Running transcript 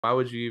Why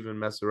would you even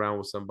mess around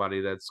with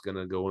somebody that's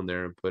gonna go in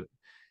there and put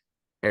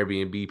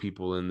Airbnb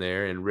people in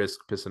there and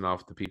risk pissing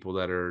off the people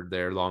that are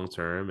there long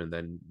term? And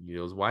then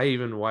why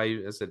even why?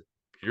 I said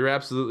you're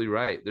absolutely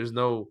right. There's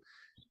no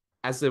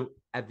as the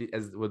at the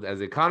as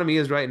the economy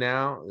is right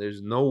now.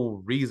 There's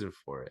no reason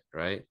for it,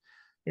 right?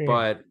 Mm,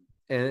 But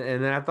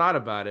and then I thought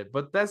about it,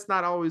 but that's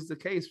not always the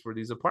case for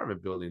these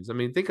apartment buildings. I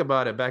mean, think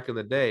about it back in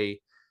the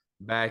day,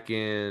 back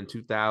in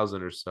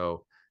 2000 or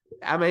so.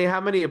 I mean, how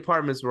many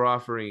apartments were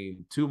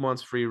offering 2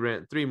 months free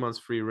rent, 3 months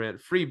free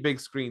rent, free big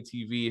screen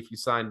TV if you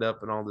signed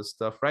up and all this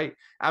stuff, right?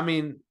 I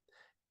mean,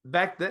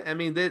 back then, I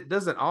mean, it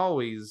isn't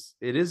always,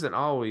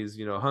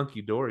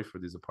 hunky dory for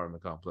these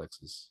apartment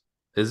complexes,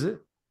 is it?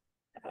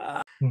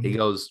 He mhm.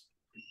 goes,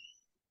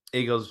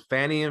 he goes,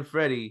 Fannie and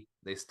Freddie,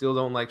 they still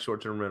don't like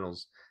short term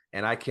rentals.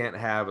 And I can't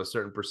have a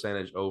certain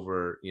percentage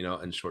over,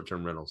 in short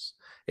term rentals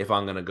if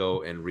I'm going to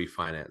go and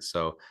refinance.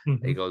 So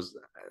he Mhm. goes,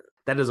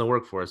 that doesn't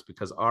work for us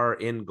because our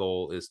end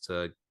goal is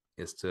to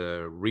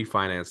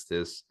refinance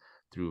this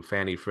through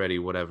Fannie, Freddie,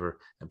 whatever,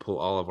 and pull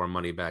all of our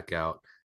money back out.